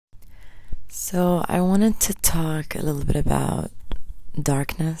So, I wanted to talk a little bit about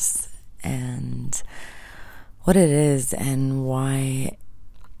darkness and what it is and why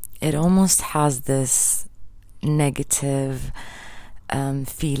it almost has this negative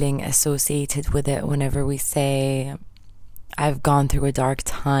feeling associated with it whenever we say, I've gone through a dark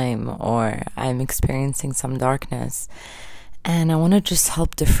time or I'm experiencing some darkness. And I want to just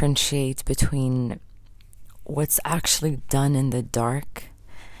help differentiate between what's actually done in the dark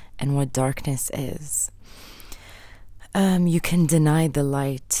and what darkness is. You can deny the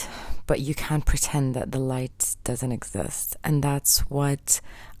light, but you can't pretend that the light doesn't exist. And that's what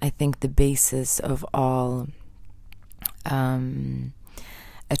I think the basis of all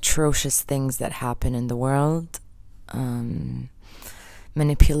atrocious things that happen in the world,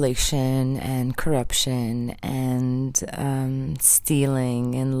 manipulation and corruption and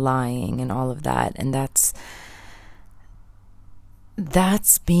stealing and lying and all of that. And that's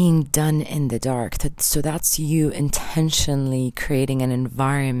being done in the dark. So that's you intentionally creating an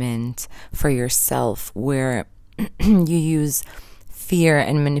environment for yourself where you use fear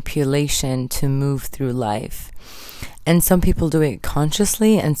and manipulation to move through life. And some people do it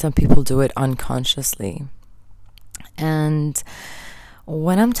consciously and some people do it unconsciously. And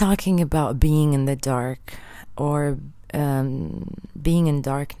when I'm talking about being in the dark or being in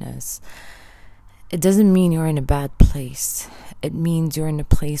darkness, it doesn't mean you're in a bad place. It means you're in a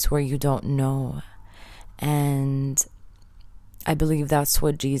place where you don't know. And I believe that's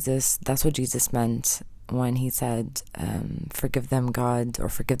what Jesus meant when he said, forgive them, God, or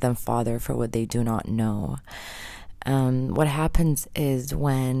forgive them, Father, for what they do not know. What happens is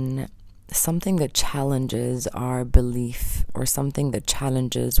when something that challenges our belief or something that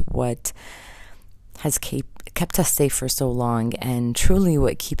challenges what has kept us safe for so long, and truly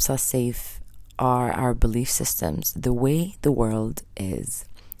what keeps us safe are our belief systems, the way the world is,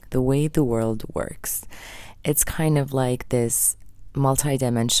 the way the world works. It's kind of like this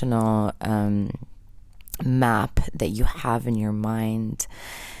multidimensional map that you have in your mind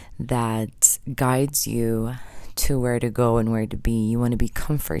that guides you to where to go and where to be. You want to be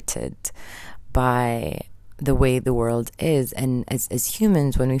comforted by the way the world is. And as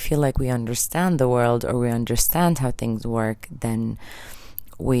humans, when we feel like we understand the world or we understand how things work, then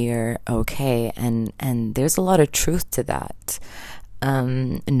we're okay. And there's a lot of truth to that.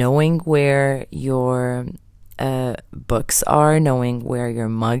 Knowing where your books are, knowing where your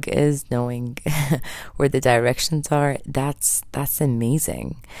mug is, knowing where the directions are, that's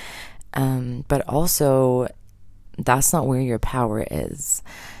amazing. But also, that's not where your power is.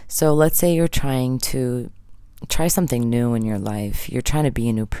 So let's say you're trying to try something new in your life. You're trying to be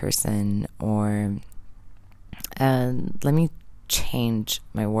a new person, or let me change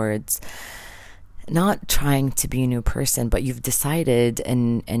my words. Not trying to be a new person, but you've decided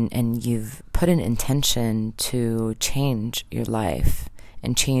and you've put an intention to change your life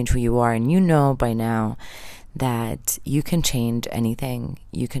and change who you are. And you know by now that you can change anything.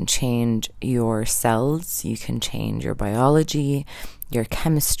 You can change your cells, you can change your biology, your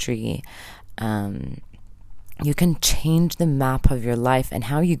chemistry. You can change the map of your life and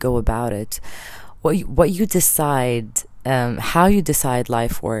how you go about it. What you decide, how you decide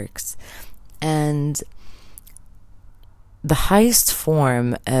life works. And the highest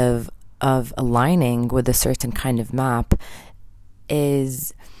form of aligning with a certain kind of map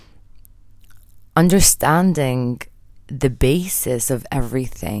is understanding the basis of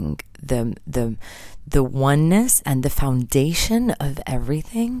everything, the oneness and the foundation of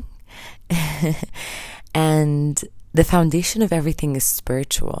everything. And the foundation of everything is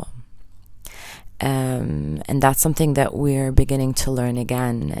spiritual. And that's something that we're beginning to learn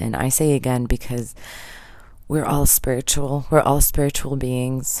again. And I say again because we're all spiritual. We're all spiritual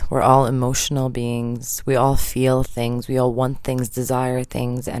beings. We're all emotional beings. We all feel things. We all want things, desire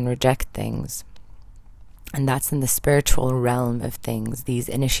things, and reject things. And that's in the spiritual realm of things, these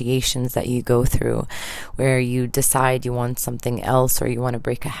initiations that you go through where you decide you want something else, or you want to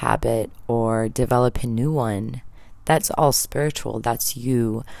break a habit or develop a new one. That's all spiritual. That's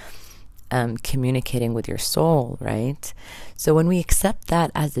you communicating with your soul, right? So when we accept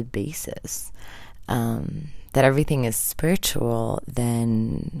that as a basis, that everything is spiritual,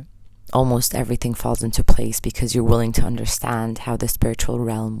 then almost everything falls into place because you're willing to understand how the spiritual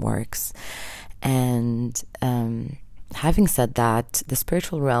realm works. And having said that, the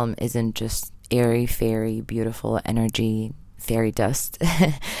spiritual realm isn't just airy, fairy, beautiful energy, fairy dust.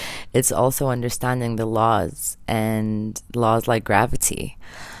 It's also understanding the laws, and laws like gravity,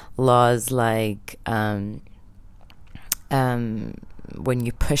 laws like when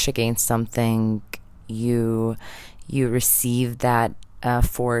you push against something, you receive that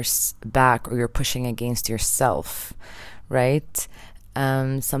force back, or you're pushing against yourself, right?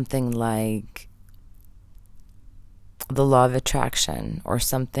 Something like the law of attraction, or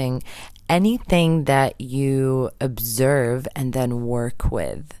anything that you observe and then work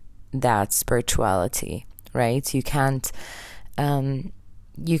with, that's spirituality, right? You can't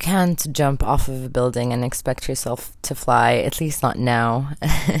jump off of a building and expect yourself to fly, at least not now.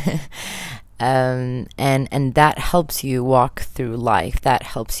 And that helps you walk through life. That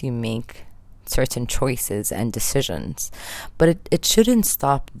helps you make certain choices and decisions. But it shouldn't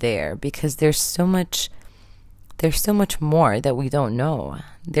stop there, because there's so much more that we don't know.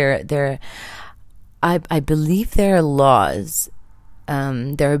 I believe there are laws.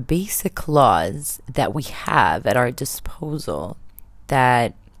 There are basic laws that we have at our disposal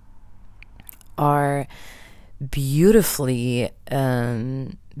that are beautifully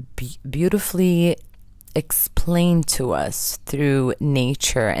explained to us through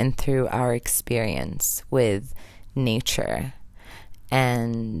nature and through our experience with nature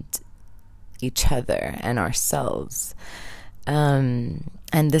and each other and ourselves. And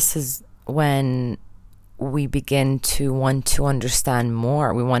this is when we begin to want to understand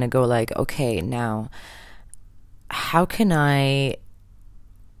more. We want to go like, okay, now how can I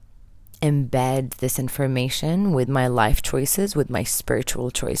embed this information with my life choices, with my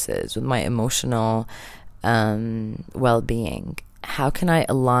spiritual choices, with my emotional well-being? How can I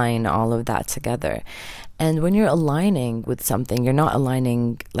align all of that together? And when you're aligning with something, you're not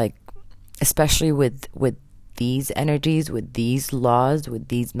aligning, like, especially with these energies, with these laws, with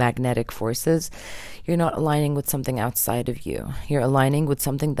these magnetic forces, you're not aligning with something outside of you. You're aligning with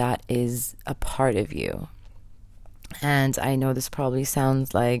something that is a part of you. And I know this probably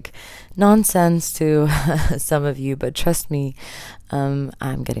sounds like nonsense to some of you, but trust me,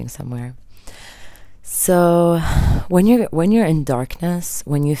 I'm getting somewhere. So when you're in darkness,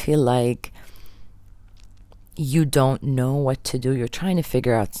 when you feel like you don't know what to do, you're trying to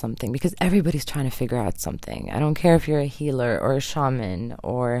figure out something, because everybody's trying to figure out something. I don't care if you're a healer or a shaman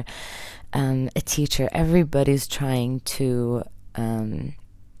or a teacher. Everybody's trying to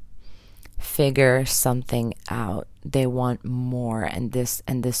figure something out. They want more, and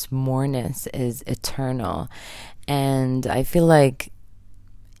this moreness is eternal. And I feel like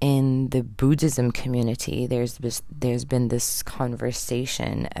in the Buddhism community, there's been this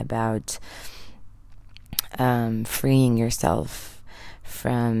conversation about freeing yourself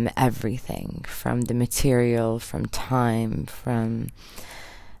from everything, from the material, from time, from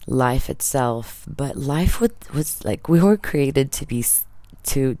life itself. But life was like, we were created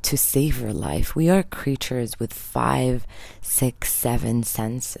to savor life. We are creatures with 5, 6, 7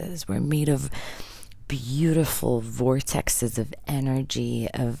 senses. We're made of beautiful vortexes of energy,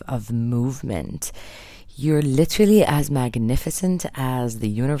 of movement. You're literally as magnificent as the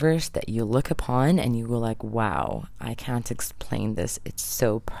universe that you look upon, and you go like, wow, I can't explain this. It's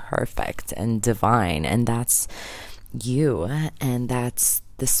so perfect and divine. And that's you, and that's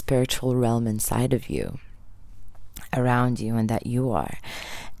the spiritual realm inside of you, around you, and that you are.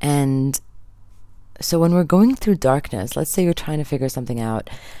 And so when we're going through darkness, let's say you're trying to figure something out,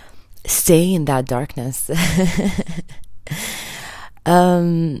 stay in that darkness.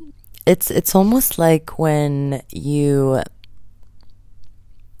 It's almost like when you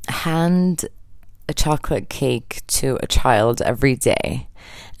hand a chocolate cake to a child every day,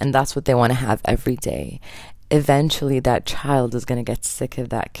 and that's what they want to have every day. Eventually that child is going to get sick of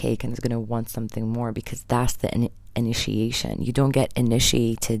that cake and is going to want something more, because that's the initiation. You don't get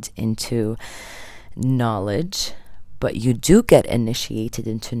initiated into knowledge, but you do get initiated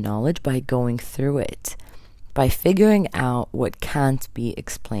into knowledge by going through it, by figuring out what can't be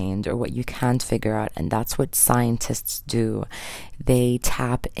explained or what you can't figure out. And that's what scientists do. They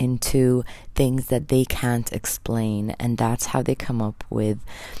tap into things that they can't explain, and that's how they come up with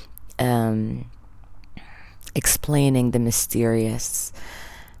explaining the mysterious,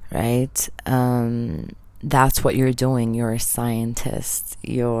 right? That's what you're doing. You're a scientist.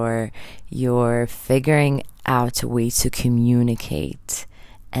 You're figuring out a way to communicate,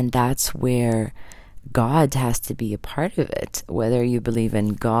 and that's where God has to be a part of it. Whether you believe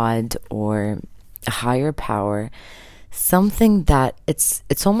in God or a higher power, something that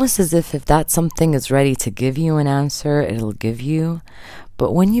it's almost as if that something is ready to give you an answer, it'll give you.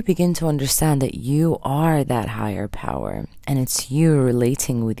 But when you begin to understand that you are that higher power, and it's you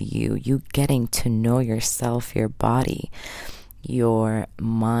relating with you getting to know yourself, your body, your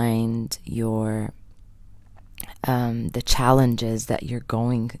mind, your the challenges that you're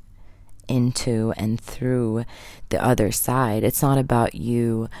going into and through the other side. It's not about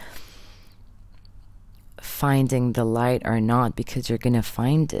you finding the light or not, because you're going to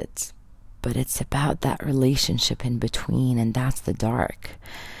find it. But it's about that relationship in between, and that's the dark,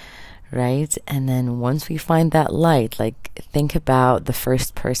 right? And then once we find that light, like think about the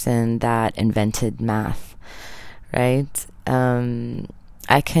first person that invented math, right?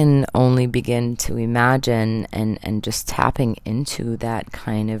 I can only begin to imagine and just tapping into that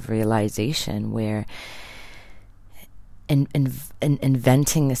kind of realization where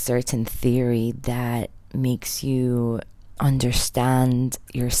inventing a certain theory that makes you understand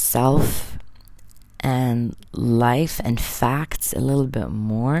yourself and life and facts a little bit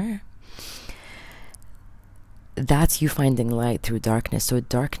more, that's you finding light through darkness. So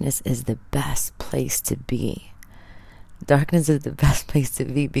darkness is the best place to be. Darkness is the best place to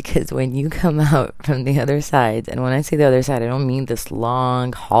be, because when you come out from the other side, and when I say the other side, I don't mean this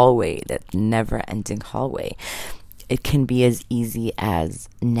long hallway, that never-ending hallway. It can be as easy as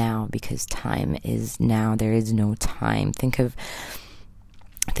now, because time is now. There is no time. Think of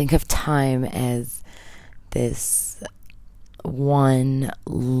time as this one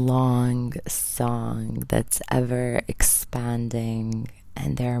long song that's ever expanding,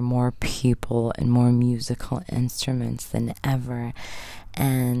 and there are more people and more musical instruments than ever,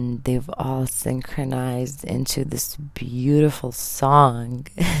 and they've all synchronized into this beautiful song.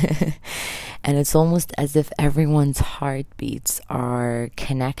 And it's almost as if everyone's heartbeats are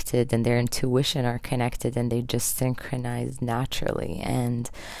connected and their intuition are connected, and they just synchronize naturally, and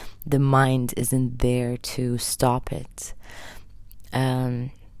the mind isn't there to stop it.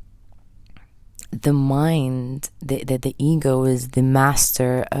 The mind, the ego is the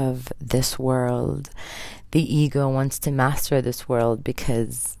master of this world. The ego wants to master this world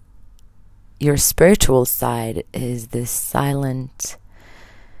because your spiritual side is this silent,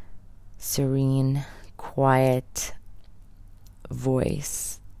 serene, quiet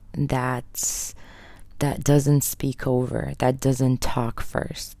voice that doesn't speak over, that doesn't talk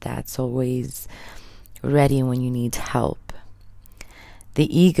first, that's always ready when you need help.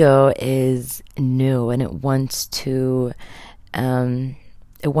 The ego is new, and it wants to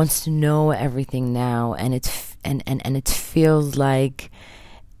know everything now, and it feels like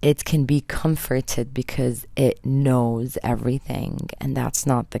it can be comforted because it knows everything, and that's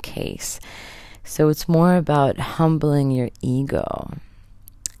not the case. So it's more about humbling your ego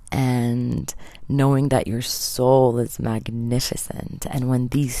and knowing that your soul is magnificent. And when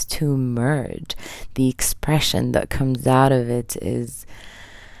these two merge, the expression that comes out of it is,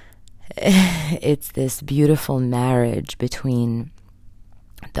 it's this beautiful marriage between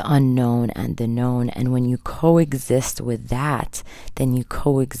the unknown and the known. And when you coexist with that, then you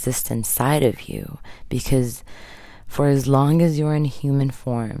coexist inside of you, because for as long as you're in human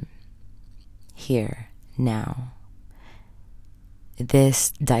form, here, now,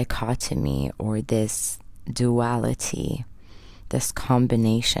 this dichotomy or this duality, this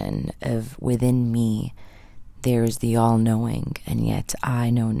combination of within me, there's the all-knowing, and yet I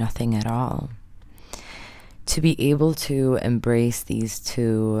know nothing at all. To be able to embrace these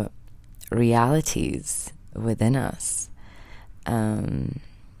two realities within us, I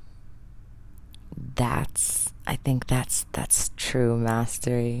think that's true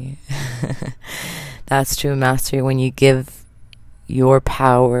mastery. That's true mastery, when you give your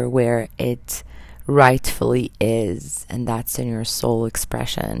power where it rightfully is, and that's in your soul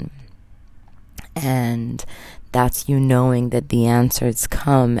expression. And that's you knowing that the answers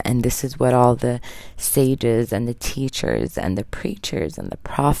come, and this is what all the sages and the teachers and the preachers and the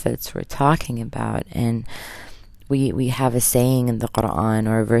prophets were talking about. And we have a saying in the Quran,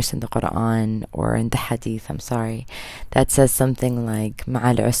 or a verse in the Quran, or in the Hadith, that says something like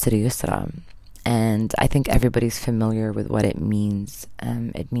مَعَ الْعُسْرِ يُسْرًا. And I think everybody's familiar with what it means.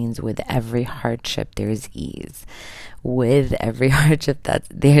 It means with every hardship there is ease. With every hardship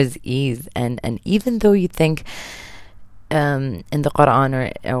there's ease. And even though you think in the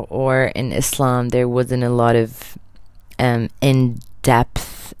Quran or in Islam there wasn't a lot of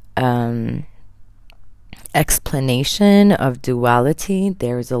in-depth explanation of duality,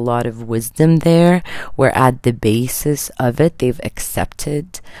 there's a lot of wisdom there, where at the basis of it they've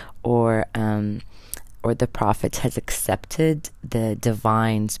accepted, or the Prophet has accepted the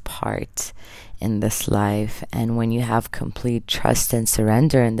divine's part in this life. And when you have complete trust and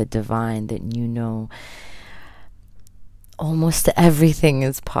surrender in the divine, then you know almost everything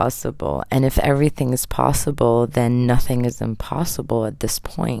is possible. And if everything is possible, then nothing is impossible at this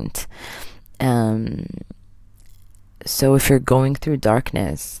point. So if you're going through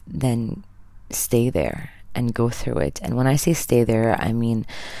darkness, then stay there and go through it. And when I say stay there, I mean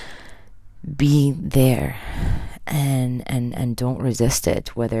be there and don't resist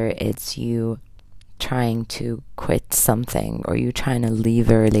it, whether it's you trying to quit something or you trying to leave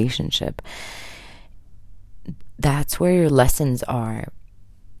a relationship, that's where your lessons are.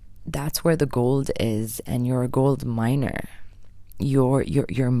 That's where the gold is, and you're a gold miner.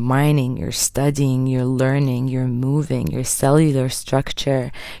 You're mining, you're studying, you're learning, you're moving, your cellular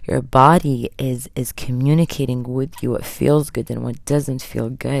structure, your body is communicating with you what feels good and what doesn't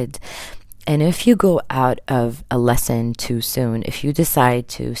feel good. And if you go out of a lesson too soon, if you decide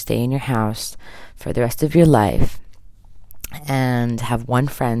to stay in your house for the rest of your life and have one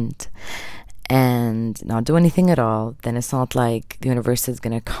friend and not do anything at all, then it's not like the universe is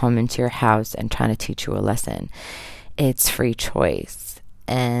going to come into your house and trying to teach you a lesson. It's free choice,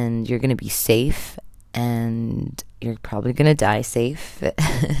 and you're going to be safe, and you're probably going to die safe,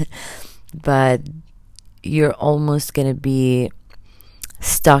 but you're almost going to be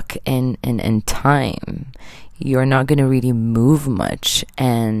stuck in time. You're not going to really move much,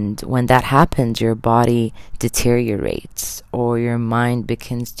 and when that happens, your body deteriorates or your mind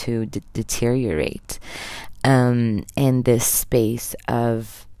begins to deteriorate in this space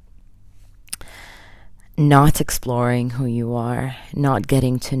of not exploring who you are, not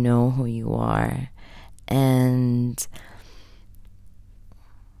getting to know who you are. And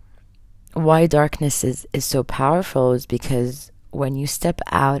why darkness is so powerful is because when you step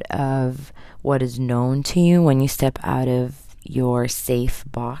out of what is known to you, when you step out of your safe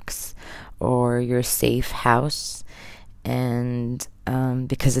box or your safe house, and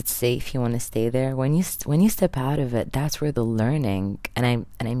because it's safe, you want to stay there. When you step out of it, that's where the learning, and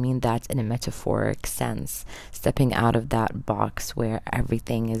I mean that in a metaphoric sense, stepping out of that box where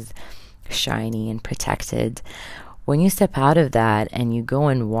everything is shiny and protected. When you step out of that and you go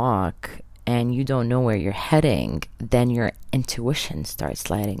and walk and you don't know where you're heading, then your intuition starts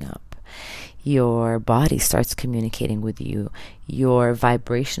lighting up. Your body starts communicating with you. Your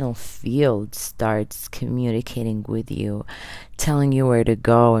vibrational field starts communicating with you, telling you where to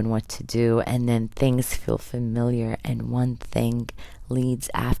go and what to do. And then things feel familiar, and one thing leads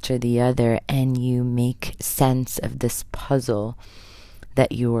after the other, and you make sense of this puzzle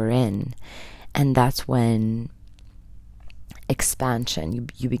that you are in. And that's when expansion,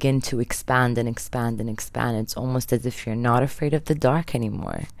 you begin to expand and expand and expand. It's almost as if you're not afraid of the dark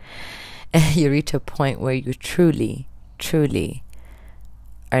anymore. You reach a point where you truly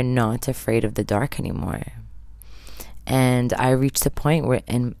are not afraid of the dark anymore. And I reached a point where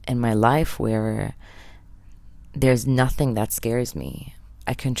in my life where there's nothing that scares me.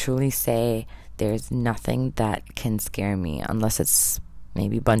 I can truly say there's nothing that can scare me unless it's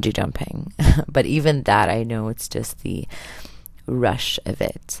maybe bungee jumping. But even that, I know it's just the rush of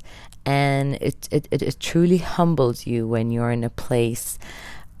it. And it truly humbles you when you're in a place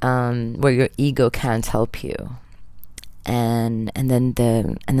where your ego can't help you, and then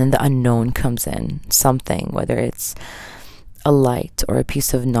the unknown comes in, something, whether it's a light or a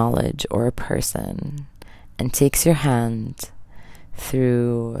piece of knowledge or a person, and takes your hand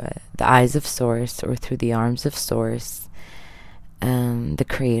through the eyes of Source or through the arms of Source, the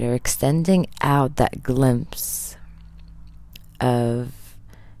Creator, extending out that glimpse of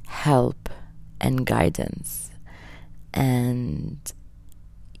help and guidance, and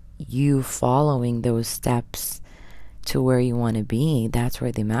you following those steps to where you want to be. That's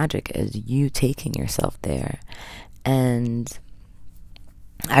where the magic is, you taking yourself there. And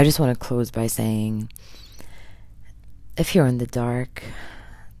I just want to close by saying, if you're in the dark,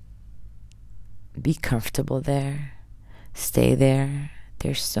 be comfortable there, stay there.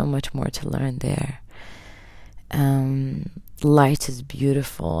 There's so much more to learn there. Light is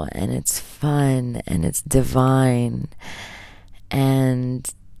beautiful, and it's fun, and it's divine,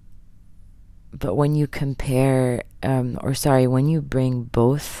 but when you compare, when you bring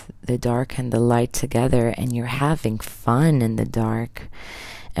both the dark and the light together, and you're having fun in the dark,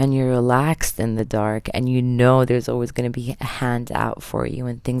 and you're relaxed in the dark, and you know there's always going to be a hand out for you,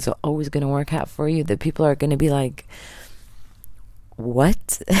 and things are always going to work out for you, that people are going to be like,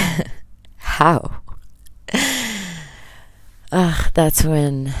 what? How? That's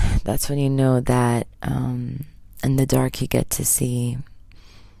when you know that in the dark you get to see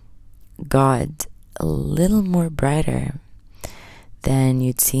God a little more brighter than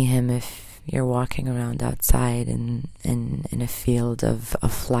you'd see him if you're walking around outside in a field of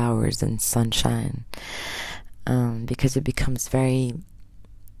flowers and sunshine, because it becomes very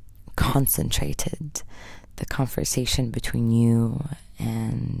concentrated. The conversation between you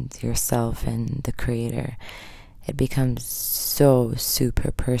and yourself and the Creator, it becomes so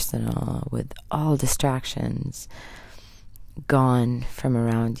super personal, with all distractions gone from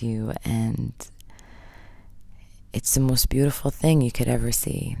around you, and it's the most beautiful thing you could ever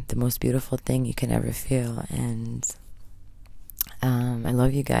see, the most beautiful thing you can ever feel. And I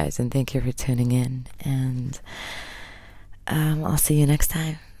love you guys, and thank you for tuning in. And I'll see you next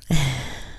time.